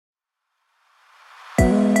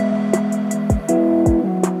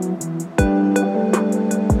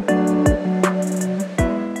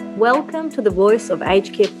Welcome to the Voice of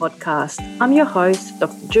Aged Care podcast. I'm your host,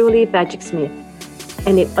 Dr. Julie Bajic-Smith,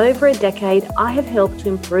 and in over a decade, I have helped to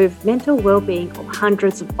improve mental well-being of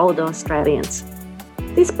hundreds of older Australians.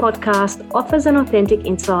 This podcast offers an authentic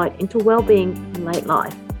insight into well-being in late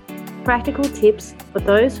life, practical tips for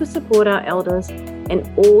those who support our elders, and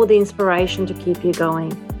all the inspiration to keep you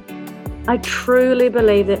going. I truly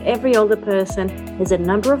believe that every older person has a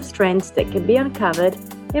number of strengths that can be uncovered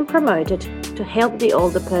and promoted to help the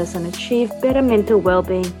older person achieve better mental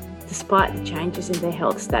well-being despite the changes in their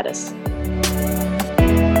health status.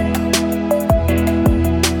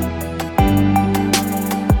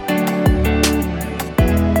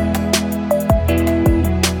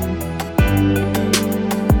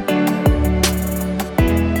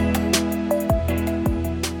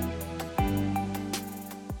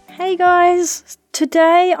 Hey guys,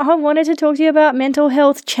 today I wanted to talk to you about mental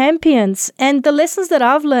health champions and the lessons that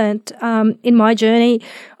I've learned in my journey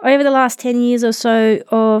over the last 10 years or so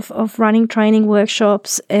of running training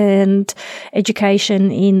workshops and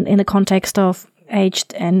education in the context of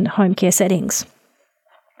aged and home care settings.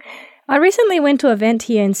 I recently went to an event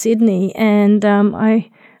here in Sydney and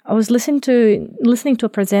I was listening to a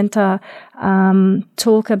presenter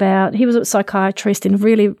talk about, he was a psychiatrist and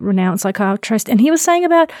really renowned psychiatrist, and he was saying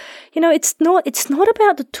about, it's not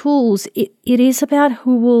about the tools, it is about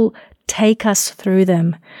who will take us through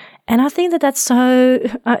them. And I think that's so,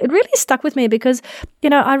 it really stuck with me because,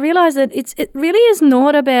 I realized that it really is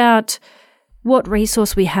not about what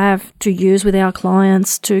resource we have to use with our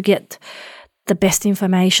clients to get the best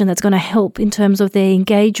information that's going to help in terms of their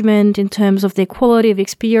engagement, in terms of their quality of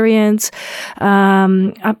experience,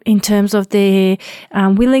 in terms of their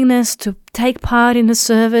willingness to take part in the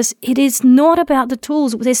service. It is not about the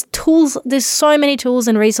tools. There's so many tools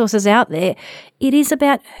and resources out there. It is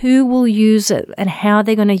about who will use it and how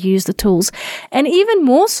they're going to use the tools. And even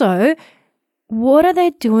more so, what are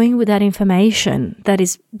they doing with that information that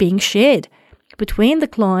is being shared between the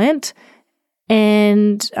client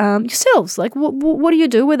and yourselves? Like, what do you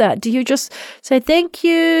do with that? Do you just say, thank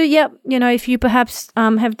you? Yep. If you perhaps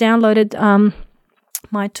have downloaded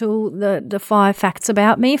my tool, the 5 facts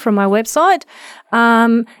about me from my website,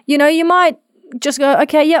 you might just go,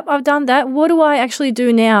 okay, yep, I've done that. What do I actually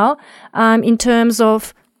do now in terms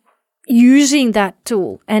of using that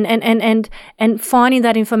tool and finding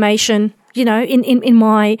that information, in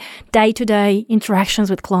my day-to-day interactions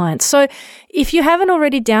with clients. So if you haven't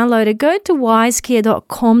already downloaded, go to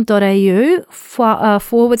wisecare.com.au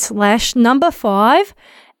 /5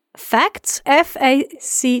 facts,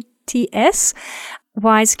 FACTS,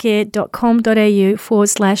 wisecare.com.au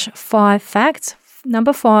 /5 facts,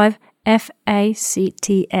 5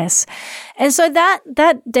 FACTS. And so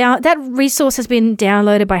that resource has been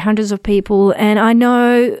downloaded by hundreds of people, and I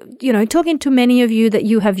know, talking to many of you that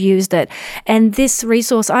you have used it. And this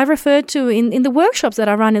resource I refer to in the workshops that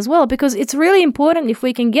I run as well, because it's really important if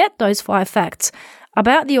we can get those 5 facts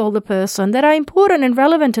about the older person that are important and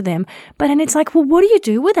relevant to them. But then it's like, well, what do you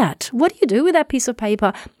do with that? What do you do with that piece of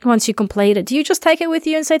paper once you complete it? Do you just take it with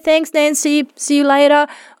you and say, thanks, Nancy, see you later?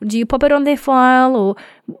 Or do you pop it on their file? Or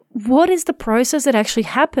what is the process that actually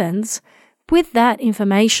happens with that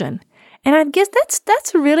information? And I guess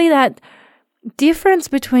that's really that difference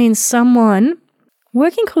between someone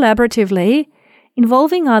working collaboratively,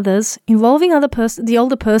 involving others, the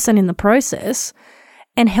older person in the process,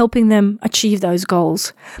 and helping them achieve those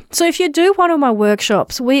goals. So if you do one of my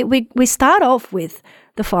workshops, we start off with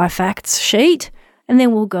the 5 facts sheet, and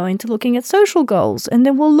then we'll go into looking at social goals, and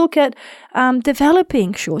then we'll look at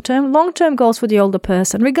developing short-term, long-term goals for the older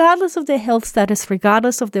person. Regardless of their health status,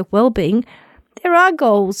 regardless of their well-being, there are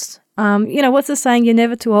goals. What's the saying? You're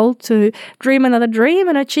never too old to dream another dream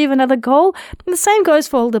and achieve another goal. And the same goes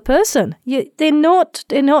for older person. They're not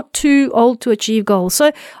too old to achieve goals.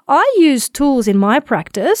 So I use tools in my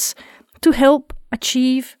practice to help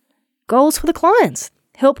achieve goals for the clients,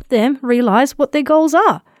 help them realize what their goals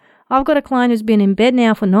are. I've got a client who's been in bed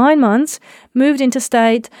now for 9 months, moved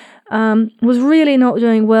interstate, was really not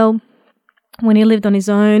doing well when he lived on his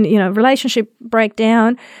own, relationship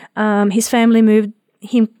breakdown. His family moved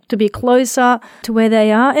him to be closer to where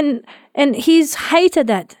they are, and he's hated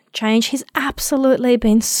that change. He's absolutely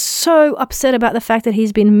been so upset about the fact that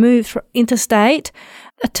he's been moved from interstate,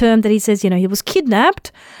 a term that he says, he was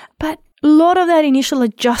kidnapped. But a lot of that initial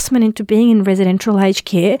adjustment into being in residential aged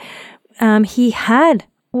care, he had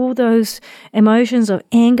all those emotions of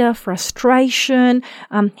anger, frustration.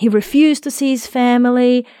 He refused to see his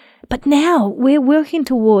family. But now we're working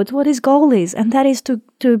towards what his goal is, and that is to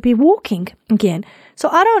be walking again. So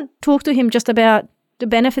I don't talk to him just about the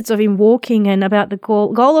benefits of him walking and about the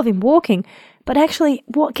goal of him walking, but actually,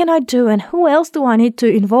 what can I do and who else do I need to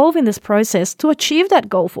involve in this process to achieve that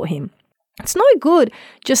goal for him? It's no good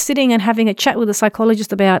just sitting and having a chat with a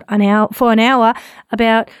psychologist for an hour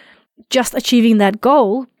about just achieving that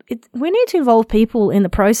goal. We need to involve people in the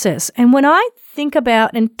process. And when I think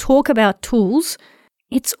about and talk about tools,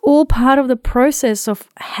 it's all part of the process of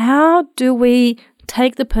how do we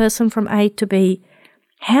take the person from A to B?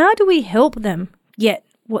 How do we help them get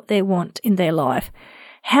what they want in their life?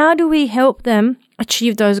 How do we help them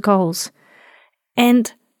achieve those goals?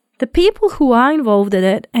 And the people who are involved in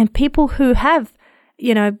it and people who have,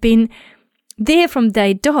 been there from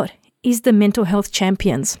day dot is the mental health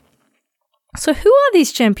champions. So who are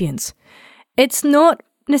these champions? It's not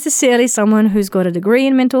necessarily someone who's got a degree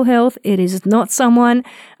in mental health. It is not someone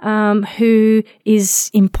who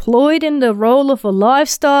is employed in the role of a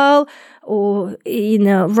lifestyle or in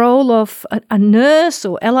a role of a nurse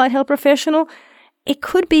or allied health professional. It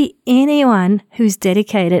could be anyone who's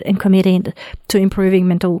dedicated and committed to improving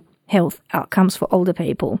mental health outcomes for older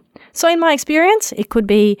people. So in my experience, it could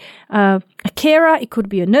be a carer, it could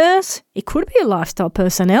be a nurse, it could be a lifestyle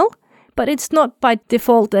personnel, but it's not by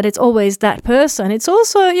default that it's always that person. It's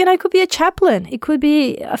also, it could be a chaplain. It could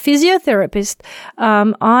be a physiotherapist.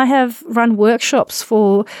 I have run workshops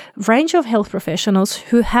for a range of health professionals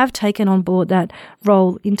who have taken on board that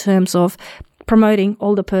role in terms of promoting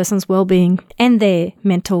older persons' well-being and their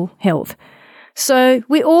mental health. So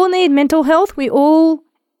we all need mental health. We all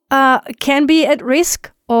can be at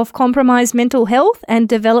risk of compromised mental health and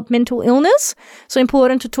develop mental illness. So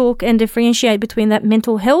important to talk and differentiate between that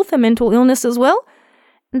mental health and mental illness as well.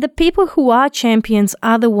 The people who are champions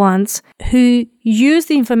are the ones who use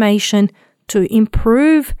the information to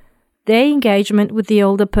improve their engagement with the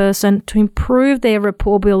older person, to improve their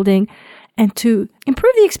rapport building, and to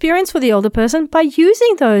improve the experience for the older person by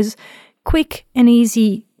using those quick and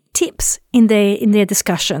easy tips in their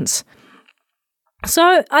discussions.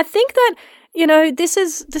 So I think that, this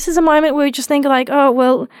is a moment where we just think like, oh,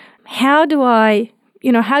 well, how do I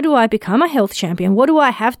become a health champion? What do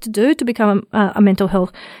I have to do to become a mental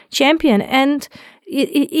health champion? And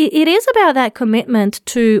it is about that commitment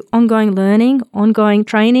to ongoing learning, ongoing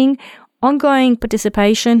training, ongoing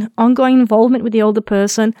participation, ongoing involvement with the older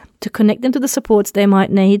person to connect them to the supports they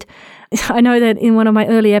might need. I know that in one of my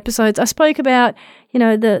early episodes, I spoke about,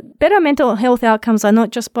 the better mental health outcomes are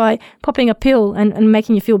not just by popping a pill and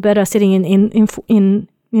making you feel better sitting in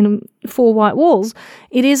four white walls.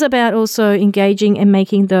 It is about also engaging and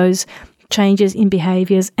making those changes in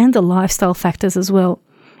behaviors and the lifestyle factors as well.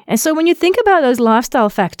 And so when you think about those lifestyle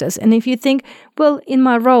factors, and if you think, well, in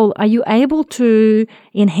my role, are you able to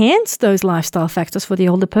enhance those lifestyle factors for the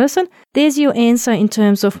older person? There's your answer in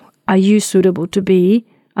terms of, are you suitable to be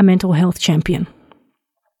a mental health champion?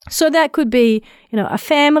 So that could be, a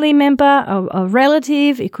family member, a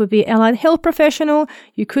relative, it could be an allied health professional,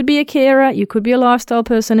 you could be a carer, you could be a lifestyle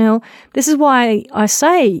personnel. This is why I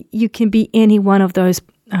say you can be any one of those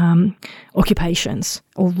occupations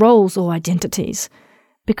or roles or identities.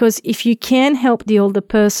 Because if you can help the older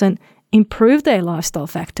person improve their lifestyle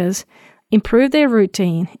factors, improve their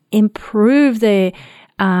routine, improve their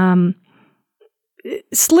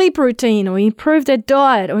sleep routine, or improve their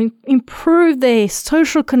diet, or improve their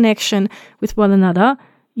social connection with one another,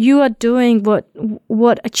 you are doing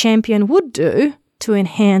what a champion would do to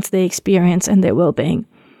enhance their experience and their well-being.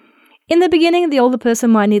 In the beginning, the older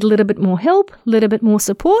person might need a little bit more help, a little bit more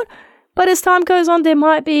support, but as time goes on, they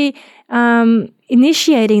might be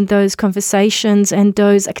initiating those conversations and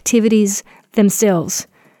those activities themselves.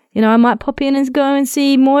 I might pop in and go and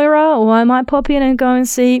see Moira, or I might pop in and go and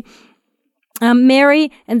see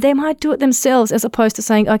Mary, and they might do it themselves as opposed to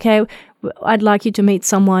saying, okay, I'd like you to meet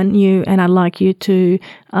someone new and I'd like you to,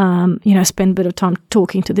 spend a bit of time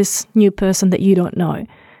talking to this new person that you don't know.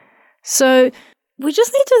 So we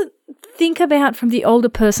just need to think about from the older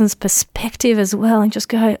person's perspective as well and just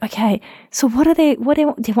go, okay, so do they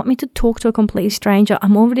want me to talk to a complete stranger?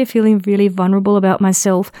 I'm already feeling really vulnerable about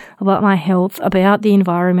myself, about my health, about the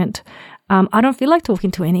environment. I don't feel like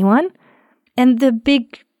talking to anyone. And the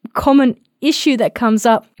big common issue that comes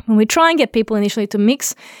up when we try and get people initially to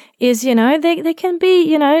mix is, they can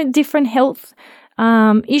be, different health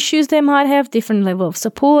issues they might have, different level of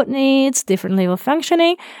support needs, different level of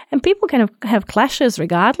functioning, and people can have clashes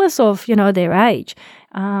regardless of, their age.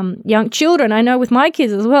 Young children, I know with my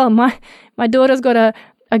kids as well, my daughter's got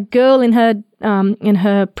a girl in her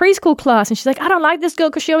preschool class, and she's like, I don't like this girl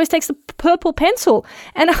because she always takes the purple pencil.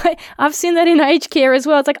 And I've seen that in aged care as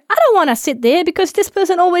well. It's like, I don't want to sit there because this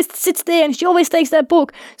person always sits there and she always takes that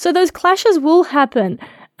book. So those clashes will happen.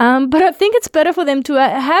 But I think it's better for them to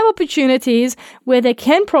have opportunities where they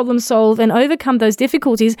can problem solve and overcome those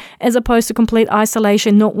difficulties, as opposed to complete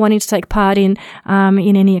isolation, not wanting to take part in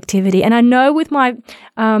any activity. And I know with my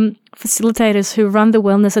facilitators who run the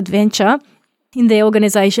Wellness Adventure, in their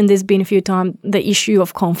organization, there's been a few times the issue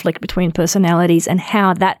of conflict between personalities and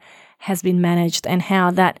how that has been managed and how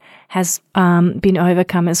that has been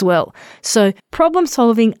overcome as well. So problem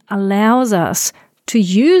solving allows us to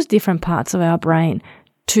use different parts of our brain,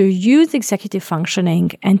 to use executive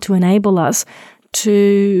functioning, and to enable us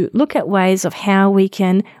to look at ways of how we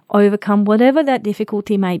can overcome whatever that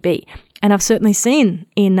difficulty may be. And I've certainly seen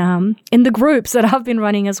in the groups that I've been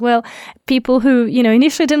running as well, people who,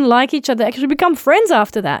 initially didn't like each other actually become friends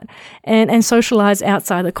after that and socialize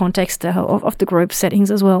outside the context of the group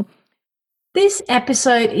settings as well. This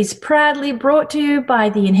episode is proudly brought to you by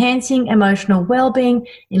the Enhancing Emotional Wellbeing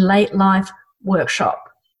in Late Life workshop.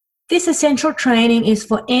 This essential training is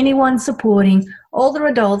for anyone supporting older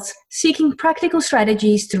adults seeking practical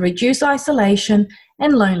strategies to reduce isolation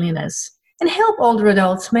and loneliness and help older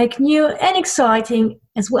adults make new and exciting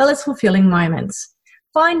as well as fulfilling moments.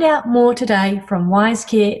 Find out more today from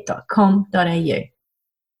wisecare.com.au.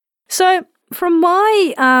 So from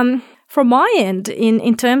my end,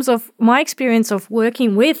 in terms of my experience of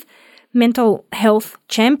working with mental health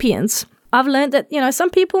champions, I've learned that, some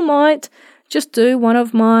people might just do one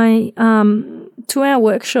of my 2-hour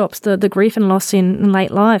workshops, the grief and loss in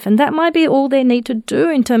late life. And that might be all they need to do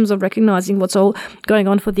in terms of recognizing what's all going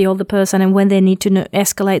on for the older person and when they need to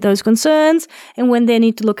escalate those concerns and when they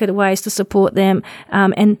need to look at ways to support them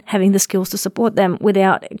and having the skills to support them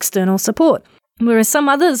without external support. Whereas some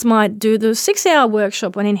others might do the 6-hour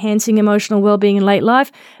workshop on enhancing emotional well-being in late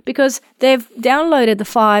life because they've downloaded the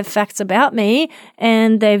 5 facts about me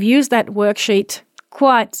and they've used that worksheet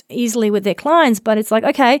quite easily with their clients. But it's like,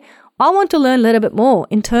 okay, I want to learn a little bit more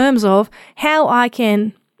in terms of how I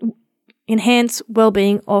can enhance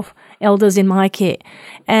well-being of elders in my care.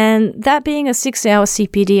 And that being a 6-hour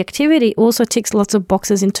CPD activity also ticks lots of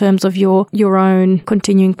boxes in terms of your own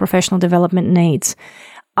continuing professional development needs.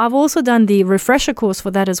 I've also done the refresher course for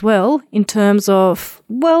that as well in terms of,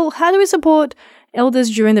 how do we support elders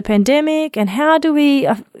during the pandemic and how do we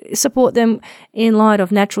support them in light of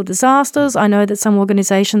natural disasters? I know that some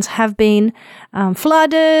organizations have been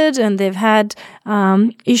flooded and they've had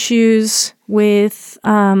issues with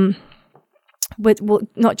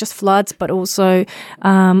not just floods, but also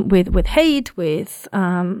with heat, with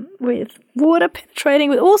water penetrating,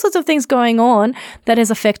 with all sorts of things going on that has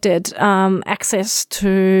affected access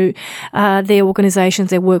to their organizations,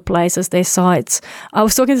 their workplaces, their sites. I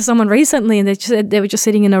was talking to someone recently and they said they were just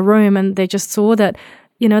sitting in a room and they just saw that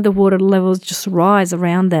the water levels just rise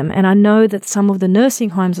around them. And I know that some of the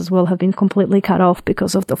nursing homes as well have been completely cut off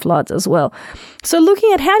because of the floods as well. So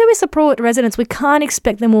looking at how do we support residents, we can't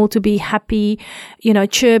expect them all to be happy,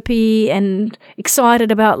 chirpy and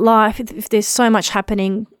excited about life if there's so much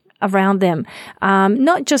happening around them,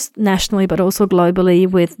 not just nationally, but also globally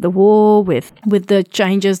with the war, with the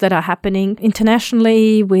changes that are happening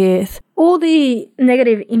internationally, with all the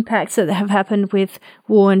negative impacts that have happened with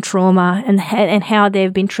war and trauma and how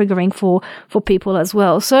they've been triggering for people as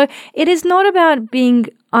well. So it is not about being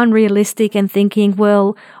unrealistic and thinking,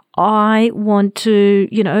 I want to,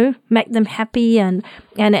 make them happy and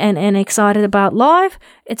excited about life.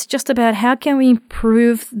 It's just about how can we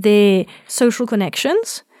improve their social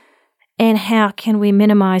connections and how can we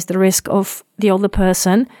minimize the risk of the older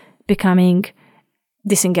person becoming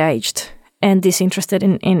disengaged and disinterested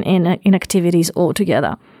in activities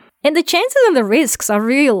altogether. And the chances and the risks are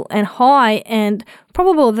real and high and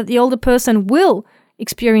probable that the older person will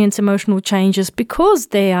experience emotional changes because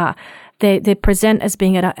they present as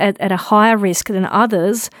being at a higher risk than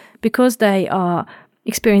others because they are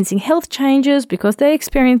experiencing health changes, because they're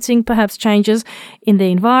experiencing perhaps changes in the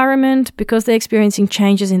environment, because they're experiencing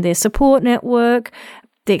changes in their support network,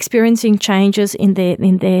 they're experiencing changes in their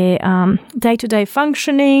day-to-day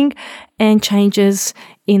functioning and changes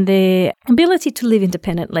in their ability to live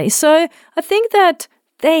independently. So I think that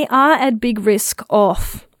they are at big risk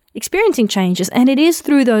of experiencing changes, and it is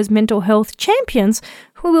through those mental health champions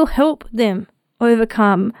who will help them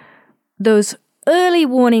overcome those early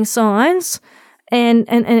warning signs and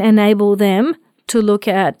enable them to look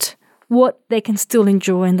at what they can still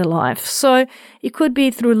enjoy in their life. So it could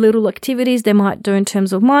be through little activities they might do in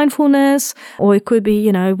terms of mindfulness, or it could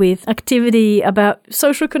be, with activity about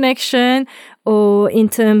social connection, or in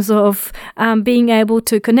terms of being able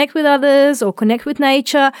to connect with others or connect with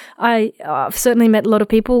nature. I've certainly met a lot of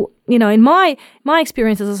people, in my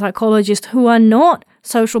experience as a psychologist who are not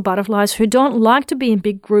social butterflies who don't like to be in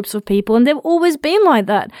big groups of people, and they've always been like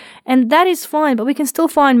that. And that is fine, but we can still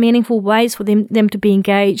find meaningful ways for them to be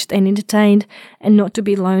engaged and entertained and not to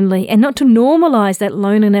be lonely and not to normalize that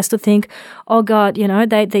loneliness, to think, oh God,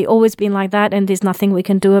 they always been like that and there's nothing we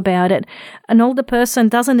can do about it. An older person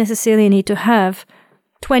doesn't necessarily need to have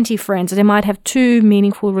 20 friends. They might have 2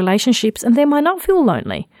 meaningful relationships and they might not feel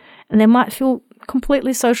lonely, and they might feel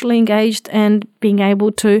completely socially engaged and being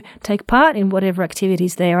able to take part in whatever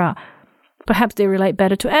activities there are. Perhaps they relate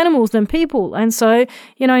better to animals than people. And so,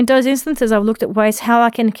 in those instances, I've looked at ways how I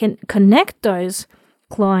can connect those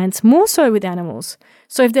clients more so with animals.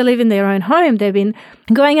 So if they live in their own home, they've been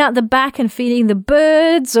going out the back and feeding the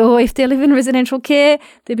birds, or if they live in residential care,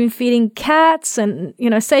 they've been feeding cats and,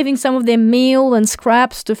 saving some of their meal and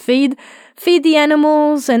scraps to feed the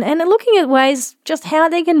animals, and looking at ways just how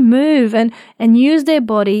they can move and use their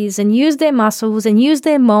bodies and use their muscles and use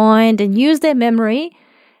their mind and use their memory,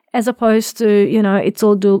 as opposed to, it's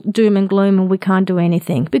all doom and gloom and we can't do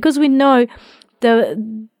anything. Because we know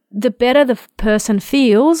the better the person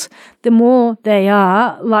feels, the more they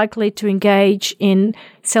are likely to engage in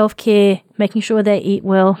self-care, making sure they eat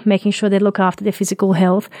well, making sure they look after their physical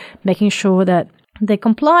health, making sure that they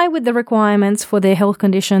comply with the requirements for their health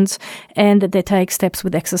conditions, and that they take steps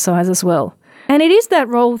with exercise as well. And it is that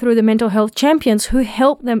role through the mental health champions who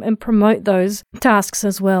help them and promote those tasks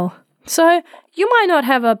as well. So you might not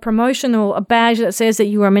have a promotion or a badge that says that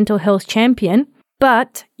you are a mental health champion,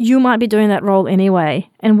 but you might be doing that role anyway.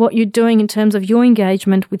 And what you're doing in terms of your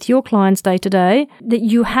engagement with your clients day to day, that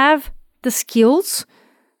you have the skills,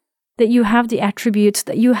 that you have the attributes,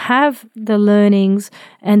 that you have the learnings,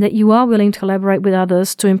 and that you are willing to collaborate with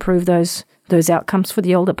others to improve those outcomes for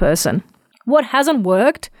the older person. What hasn't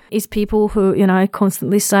worked is people who,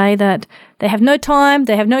 constantly say that they have no time,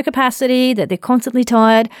 they have no capacity, that they're constantly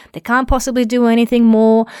tired, they can't possibly do anything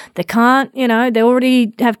more, they can't, they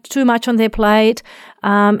already have too much on their plate.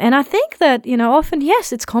 And I think that, often,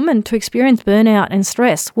 yes, it's common to experience burnout and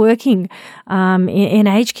stress working in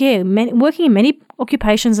aged care. Working in many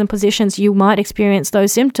occupations and positions, you might experience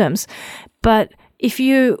those symptoms. But if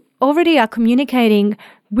you already are communicating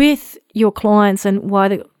with your clients and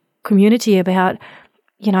wider community about,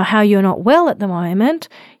 how you're not well at the moment,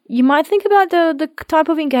 you might think about the type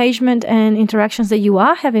of engagement and interactions that you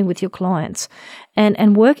are having with your clients.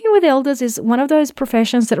 And working with elders is one of those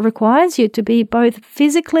professions that requires you to be both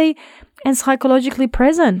physically and psychologically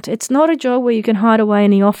present. It's not a job where you can hide away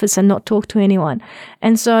in the office and not talk to anyone.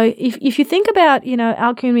 And so if you think about,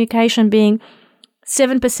 our communication being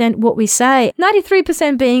 7% what we say,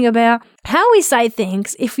 93% being about how we say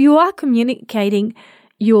things, if you are communicating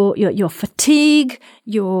your fatigue,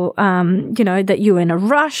 that you're in a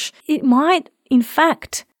rush, it might, in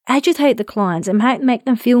fact, agitate the clients and might make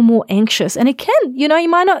them feel more anxious. And it can, you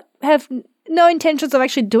might not have no intentions of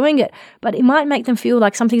actually doing it, but it might make them feel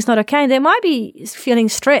like something's not okay. They might be feeling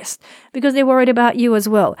stressed because they're worried about you as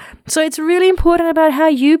well. So it's really important about how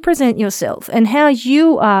you present yourself and how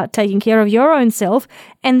you are taking care of your own self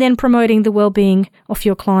and then promoting the well-being of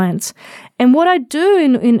your clients. And what I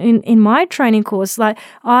do in my training course, like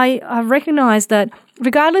I recognize that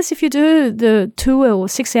regardless if you do the 2 or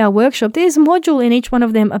 6 hour workshop, there's a module in each one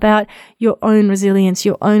of them about your own resilience,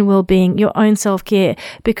 your own well-being, your own self-care,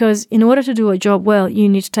 because in order to do a job well, you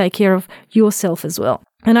need to take care of yourself as well.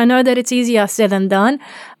 And I know that it's easier said than done.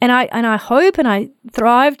 And I hope and I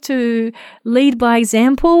thrive to lead by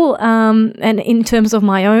example, and in terms of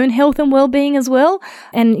my own health and well-being as well.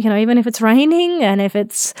 And, even if it's raining and if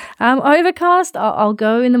it's overcast, I'll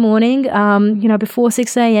go in the morning, before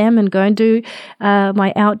 6 a.m. and go and do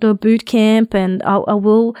my outdoor boot camp, and I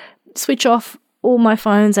will switch off all my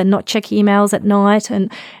phones and not check emails at night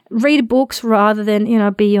and read books rather than,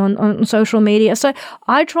 be on social media. So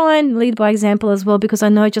I try and lead by example as well, because I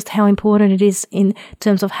know just how important it is in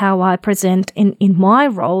terms of how I present in my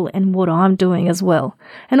role and what I'm doing as well.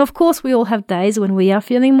 And of course, we all have days when we are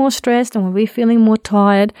feeling more stressed and when we're feeling more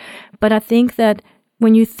tired. But I think that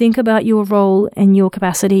when you think about your role and your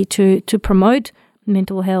capacity to promote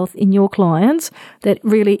mental health in your clients, that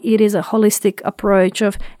really it is a holistic approach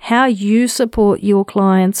of how you support your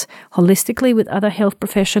clients holistically with other health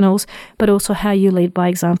professionals, but also how you lead by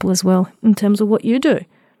example as well in terms of what you do.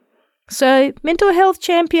 So mental health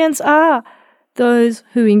champions are those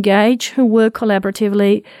who engage, who work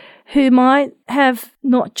collaboratively, who might have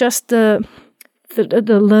not just the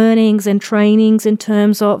learnings and trainings in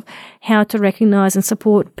terms of how to recognize and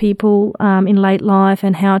support people in late life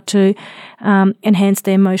and how to enhance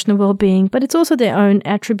their emotional well-being, but it's also their own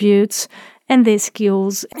attributes and their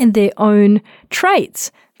skills and their own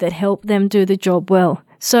traits that help them do the job well.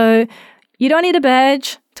 So You don't need a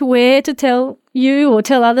badge to wear to tell you or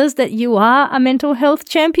tell others that you are a mental health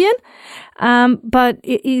champion, but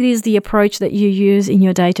it is the approach that you use in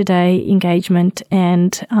your day-to-day engagement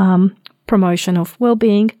and promotion of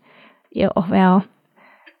well-being of our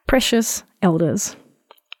precious elders.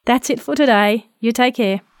 That's it for today. You take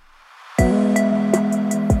care.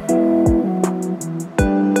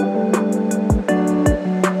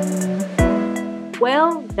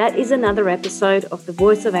 Well, that is another episode of The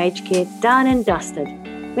Voice of Aged Care done and dusted.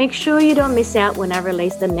 Make sure you don't miss out when I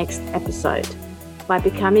release the next episode by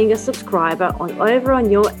becoming a subscriber over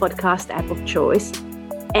on your podcast app of choice.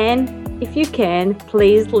 And if you can,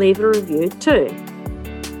 please leave a review too.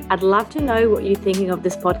 I'd love to know what you're thinking of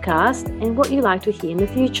this podcast and what you'd like to hear in the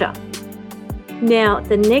future. Now,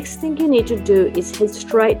 the next thing you need to do is head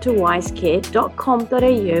straight to wisecare.com.au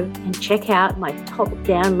and check out my top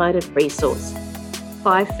downloaded resource,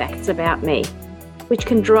 5 Facts About Me, which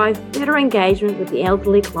can drive better engagement with the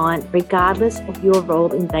elderly client regardless of your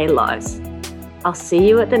role in their lives. I'll see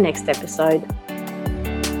you at the next episode.